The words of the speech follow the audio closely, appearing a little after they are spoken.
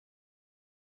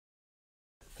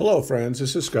Hello friends,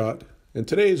 this is Scott, and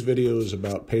today's video is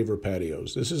about paver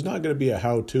patios. This is not going to be a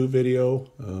how-to video.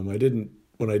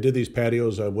 When I did these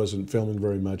patios, I wasn't filming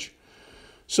very much.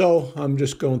 So I'm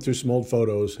just going through some old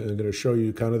photos and I'm going to show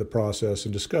you kind of the process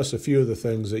and discuss a few of the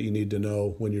things that you need to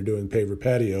know when you're doing paver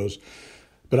patios.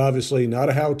 But obviously not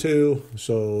a how-to,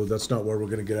 so that's not what we're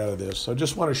going to get out of this. I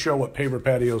just want to show what paver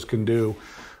patios can do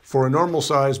for a normal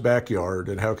sized backyard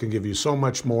and how it can give you so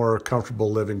much more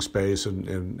comfortable living space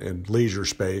and leisure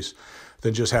space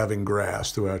than just having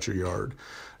grass throughout your yard.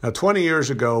 Now, 20 years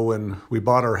ago when we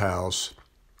bought our house,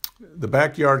 the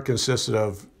backyard consisted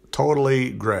of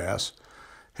totally grass,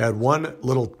 had one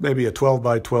little, maybe a 12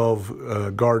 by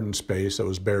 12 garden space that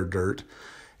was bare dirt,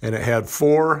 and it had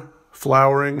 4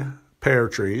 flowering pear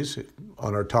trees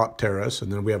on our top terrace,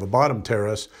 and then we have a bottom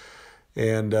terrace.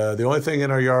 And the only thing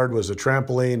in our yard was a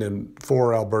trampoline and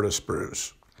 4 Alberta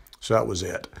spruce. So that was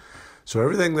it. So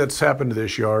everything that's happened to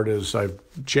this yard is I've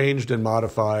changed and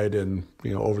modified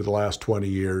over the last 20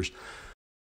 years.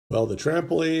 Well, the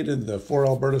trampoline and the 4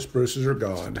 Alberta spruces are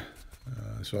gone.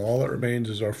 So all that remains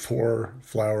is our 4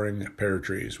 flowering pear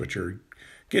trees, which are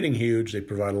getting huge. They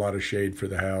provide a lot of shade for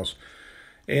the house.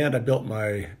 And I built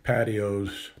my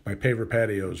paver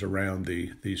patios around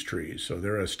these trees. So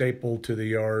they're a staple to the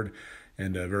yard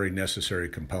and a very necessary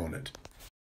component.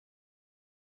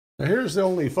 Now here's the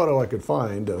only photo I could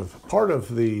find of part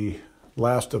of the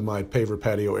last of my paver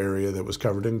patio area that was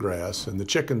covered in grass, and the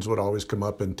chickens would always come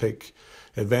up and take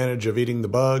advantage of eating the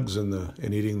bugs and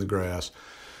eating the grass.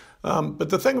 But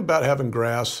the thing about having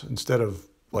grass instead of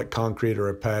like concrete or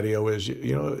a patio is,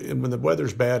 and when the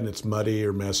weather's bad and it's muddy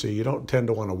or messy, you don't tend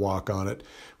to want to walk on it.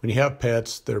 When you have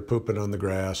pets, they're pooping on the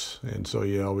grass, and so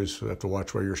you always have to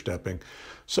watch where you're stepping.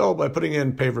 So by putting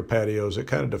in paver patios, it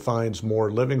kind of defines more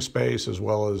living space, as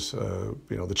well as,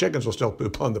 the chickens will still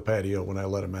poop on the patio when I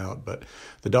let them out, but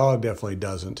the dog definitely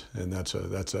doesn't, and that's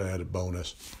an added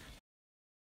bonus.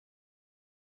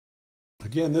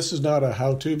 Again, this is not a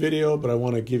how-to video, but I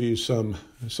want to give you some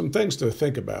things to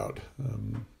think about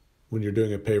when you're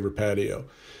doing a paver patio.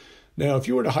 Now, if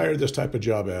you were to hire this type of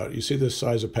job out, you see this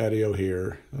size of patio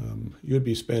here, you would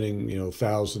be spending,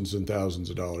 thousands and thousands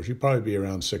of dollars. You'd probably be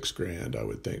around $6,000, I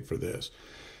would think, for this.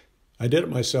 I did it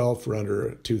myself for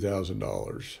under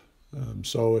 $2,000.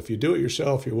 So if you do it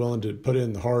yourself, you're willing to put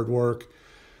in the hard work,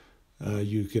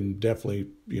 you can definitely,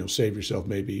 save yourself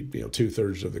maybe,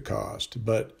 2/3 of the cost.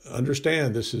 But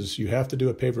understand you have to do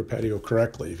a paver patio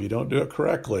correctly. If you don't do it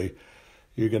correctly,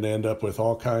 you're going to end up with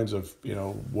all kinds of,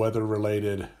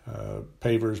 weather-related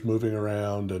pavers moving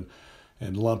around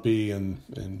and lumpy and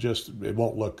just, it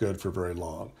won't look good for very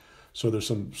long. So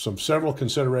there's several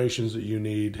considerations that you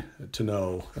need to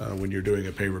know when you're doing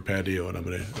a paver patio, and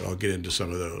I'll get into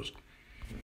some of those.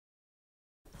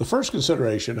 The first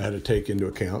consideration I had to take into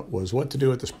account was what to do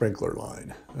with the sprinkler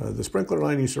line. The sprinkler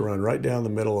line used to run right down the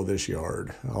middle of this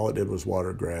yard. All it did was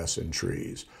water grass and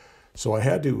trees. So I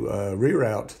had to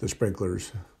reroute the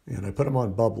sprinklers, and I put them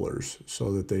on bubblers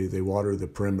so that they water the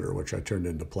perimeter, which I turned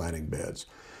into planting beds.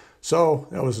 So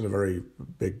that wasn't a very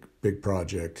big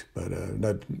project, but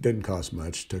that didn't cost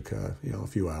much. Took a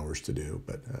few hours to do,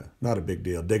 but not a big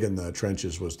deal. Digging the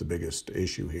trenches was the biggest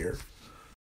issue here.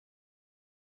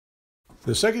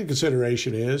 The second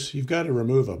consideration is you've got to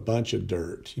remove a bunch of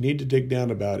dirt. You need to dig down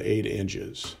about 8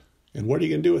 inches. And what are you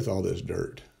going to do with all this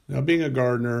dirt? Now, being a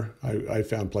gardener, I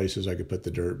found places I could put the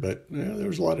dirt, but there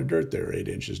was a lot of dirt there 8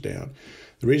 inches down.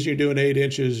 The reason you're doing 8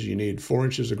 inches, you need 4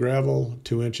 inches of gravel,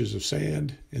 2 inches of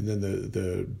sand, and then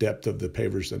the depth of the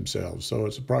pavers themselves. So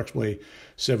it's approximately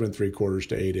 7 3/4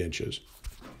 to 8 inches.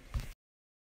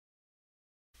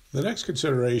 The next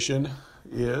consideration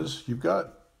is you've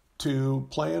got to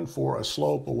plan for a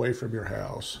slope away from your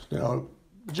house. Now,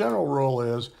 the general rule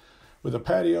is with a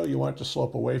patio, you want it to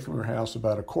slope away from your house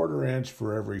about 1/4 inch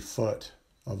for every foot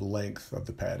of length of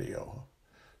the patio.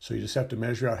 So you just have to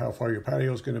measure out how far your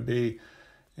patio is going to be,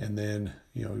 and then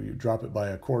you drop it by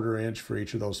 1/4 inch for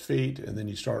each of those feet, and then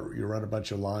you run a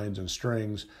bunch of lines and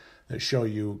strings that show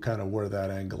you kind of where that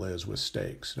angle is with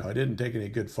stakes. Now, I didn't take any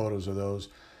good photos of those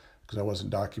because I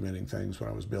wasn't documenting things when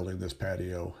I was building this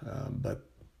patio, but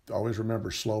always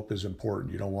remember, slope is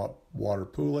important. You don't want water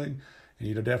pooling, and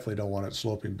you definitely don't want it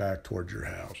sloping back towards your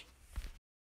house.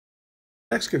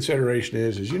 Next consideration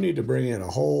is you need to bring in a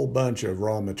whole bunch of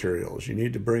raw materials. You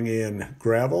need to bring in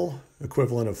gravel,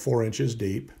 equivalent of 4 inches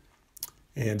deep,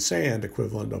 and sand,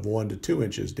 equivalent of 1 to 2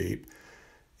 inches deep.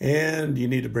 And you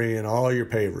need to bring in all your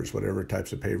pavers, whatever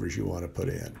types of pavers you want to put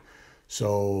in.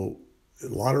 So a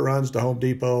lot of runs to Home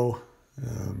Depot,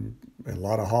 and a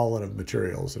lot of hauling of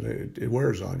materials, and it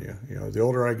wears on you. The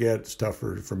older I get, it's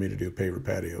tougher for me to do paver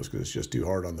patios because it's just too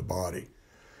hard on the body.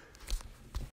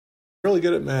 Really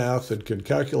good at math and can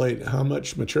calculate how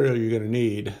much material you're going to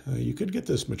need, you could get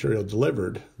this material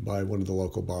delivered by one of the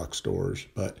local box stores,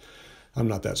 but I'm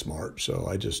not that smart, so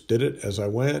I just did it as I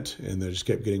went, and I just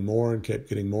kept getting more and kept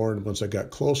getting more, and once I got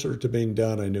closer to being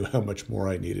done, I knew how much more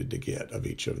I needed to get of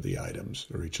each of the items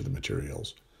or each of the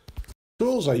materials. The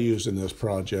tools I used in this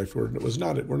project were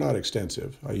not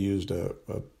extensive. I used a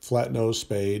flat nose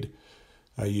spade,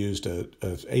 I used a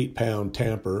 8-pound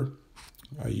tamper,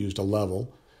 I used a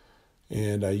level,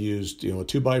 and I used,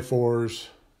 2x4s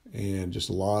and just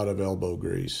a lot of elbow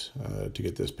grease to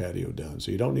get this patio done.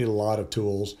 So you don't need a lot of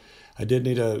tools. I did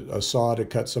need a saw to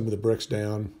cut some of the bricks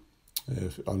down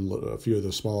on a few of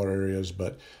the smaller areas,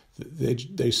 but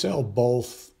they sell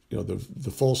both,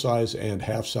 the full size and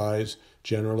half size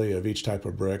generally of each type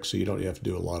of brick, so you don't have to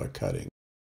do a lot of cutting.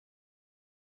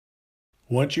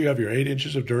 Once you have your 8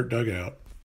 inches of dirt dug out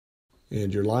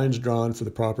and your lines drawn for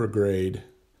the proper grade,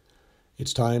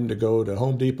 it's time to go to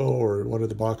Home Depot or one of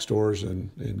the box stores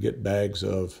and get bags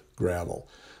of gravel.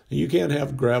 You can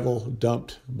have gravel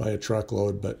dumped by a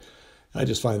truckload, but I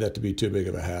just find that to be too big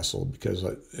of a hassle because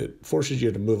it forces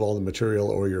you to move all the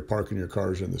material, or you're parking your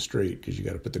cars in the street because you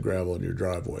got to put the gravel in your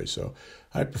driveway. So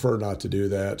I prefer not to do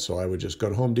that. So I would just go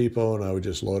to Home Depot and I would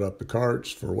just load up the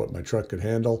carts for what my truck could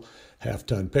handle,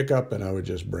 half-ton pickup, and I would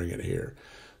just bring it here.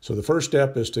 So the first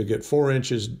step is to get 4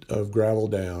 inches of gravel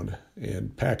down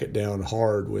and pack it down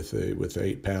hard with the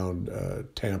 8-pound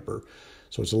tamper.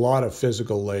 So it's a lot of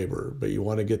physical labor, but you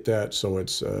want to get that so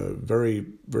it's very,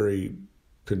 very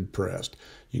compressed.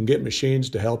 You can get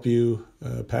machines to help you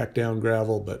pack down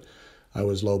gravel, but I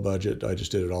was low budget. I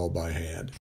just did it all by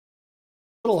hand.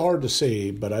 A little hard to see,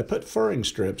 but I put furring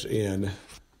strips in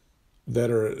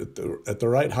that are at the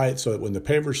right height so that when the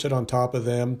pavers sit on top of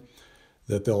them,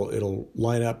 that it'll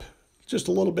line up just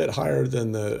a little bit higher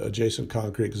than the adjacent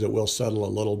concrete because it will settle a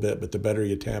little bit, but the better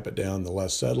you tamp it down, the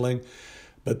less settling.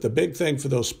 But the big thing for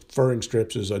those furring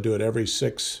strips is I do it every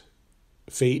 6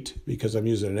 feet because I'm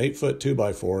using an 8-foot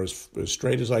 2x4 as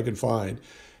straight as I can find,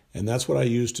 and that's what I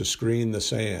use to screen the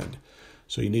sand.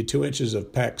 So you need 2 inches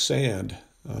of packed sand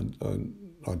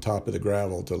on top of the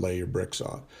gravel to lay your bricks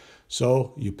on.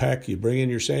 So you bring in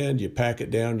your sand, you pack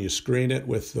it down, you screen it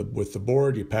with the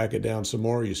board, you pack it down some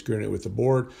more, you screen it with the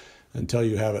board until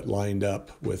you have it lined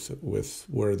up with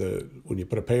where when you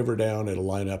put a paver down, it'll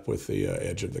line up with the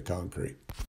edge of the concrete.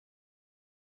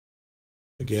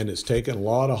 Again, it's taken a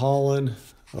lot of hauling,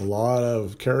 a lot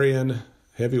of carrying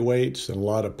heavy weights, and a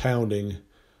lot of pounding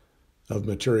of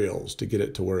materials to get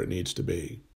it to where it needs to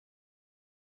be.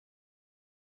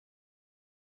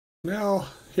 Now,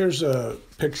 here's a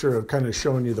picture of kind of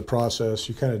showing you the process.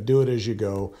 You kind of do it as you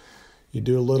go. You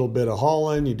do a little bit of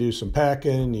hauling, you do some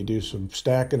packing, you do some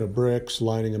stacking of bricks,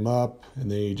 lining them up, and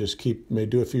then you just may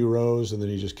do a few rows, and then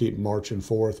you just keep marching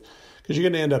forth. Because you're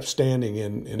going to end up standing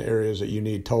in areas that you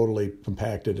need totally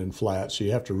compacted and flat, so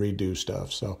you have to redo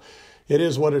stuff. So it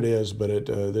is what it is, but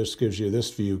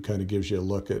this view kind of gives you a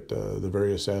look at the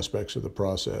various aspects of the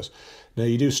process. Now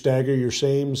you do stagger your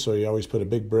seams, so you always put a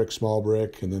big brick, small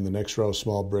brick, and then the next row,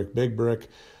 small brick, big brick,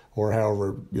 or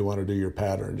however you want to do your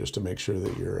pattern, just to make sure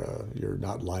that you're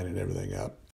not lining everything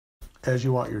up as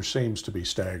you want your seams to be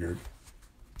staggered.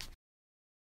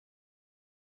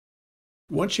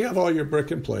 Once you have all your brick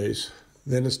in place,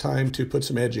 then it's time to put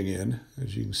some edging in.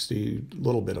 As you can see, a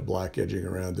little bit of black edging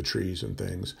around the trees and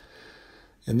things.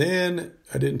 And then,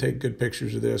 I didn't take good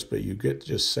pictures of this, but you get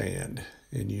just sand.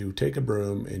 And you take a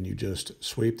broom and you just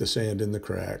sweep the sand in the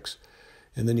cracks.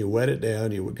 And then you wet it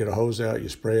down, you get a hose out, you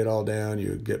spray it all down,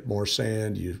 you get more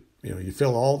sand, you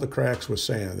fill all the cracks with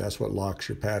sand. That's what locks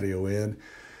your patio in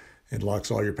and locks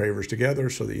all your pavers together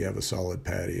so that you have a solid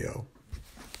patio.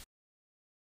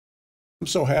 I'm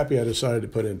so happy I decided to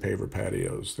put in paver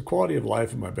patios. The quality of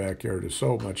life in my backyard is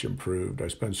so much improved. I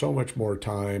spend so much more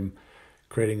time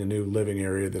creating a new living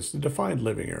area that's the defined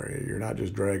living area. You're not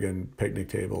just dragging picnic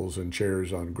tables and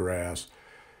chairs on grass.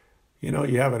 You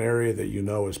have an area that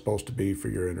is supposed to be for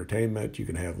your entertainment. You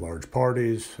can have large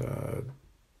parties.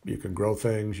 You can grow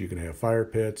things. You can have fire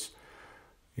pits.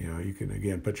 You can,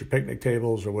 again, put your picnic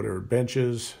tables or whatever,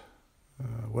 benches,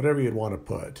 whatever you'd want to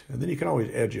put. And then you can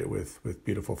always edge it with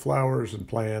beautiful flowers and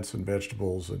plants and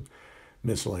vegetables and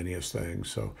miscellaneous things.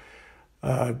 So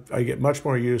I get much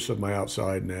more use of my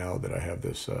outside now that I have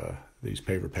these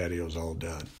paver patios all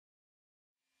done.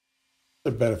 The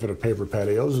benefit of paver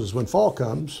patios is when fall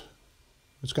comes,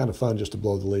 it's kind of fun just to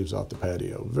blow the leaves off the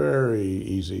patio. Very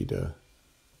easy to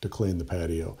clean the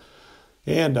patio.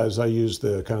 And as I use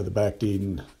the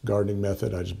back-deeding gardening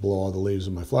method, I just blow all the leaves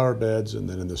in my flower beds, and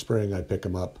then in the spring I pick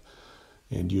them up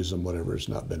and use them whatever has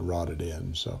not been rotted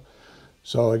in.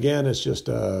 So again, it's just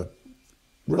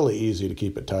really easy to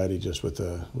keep it tidy just with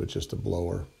just a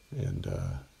blower, and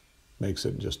makes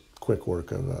it just quick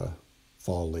work of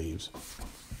fall leaves.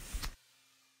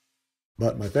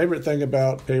 But my favorite thing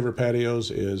about paver patios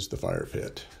is the fire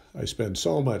pit. I spend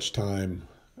so much time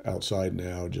outside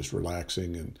now just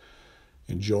relaxing and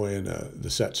enjoying the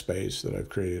set space that I've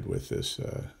created with this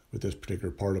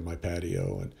particular part of my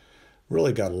patio, and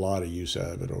really got a lot of use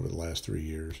out of it over the last 3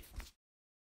 years.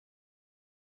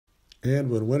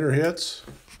 And when winter hits,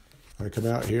 I come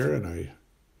out here and I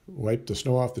wipe the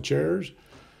snow off the chairs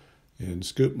and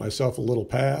scoop myself a little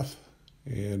path.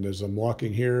 And as I'm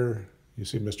walking here, you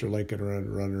see Mr. Lincoln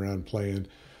running around playing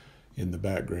in the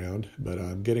background. But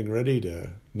I'm getting ready to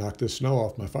knock this snow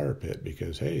off my fire pit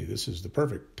because, hey, this is the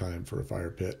perfect time for a fire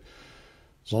pit.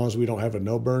 As long as we don't have a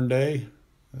no-burn day,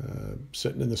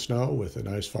 sitting in the snow with a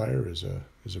nice fire is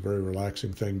a very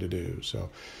relaxing thing to do. So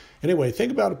anyway,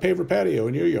 think about a paver patio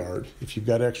in your yard. If you've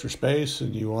got extra space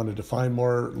and you wanted to find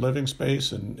more living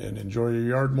space and enjoy your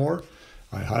yard more,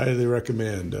 I highly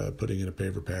recommend putting in a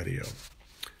paver patio.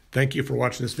 Thank you for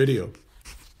watching this video.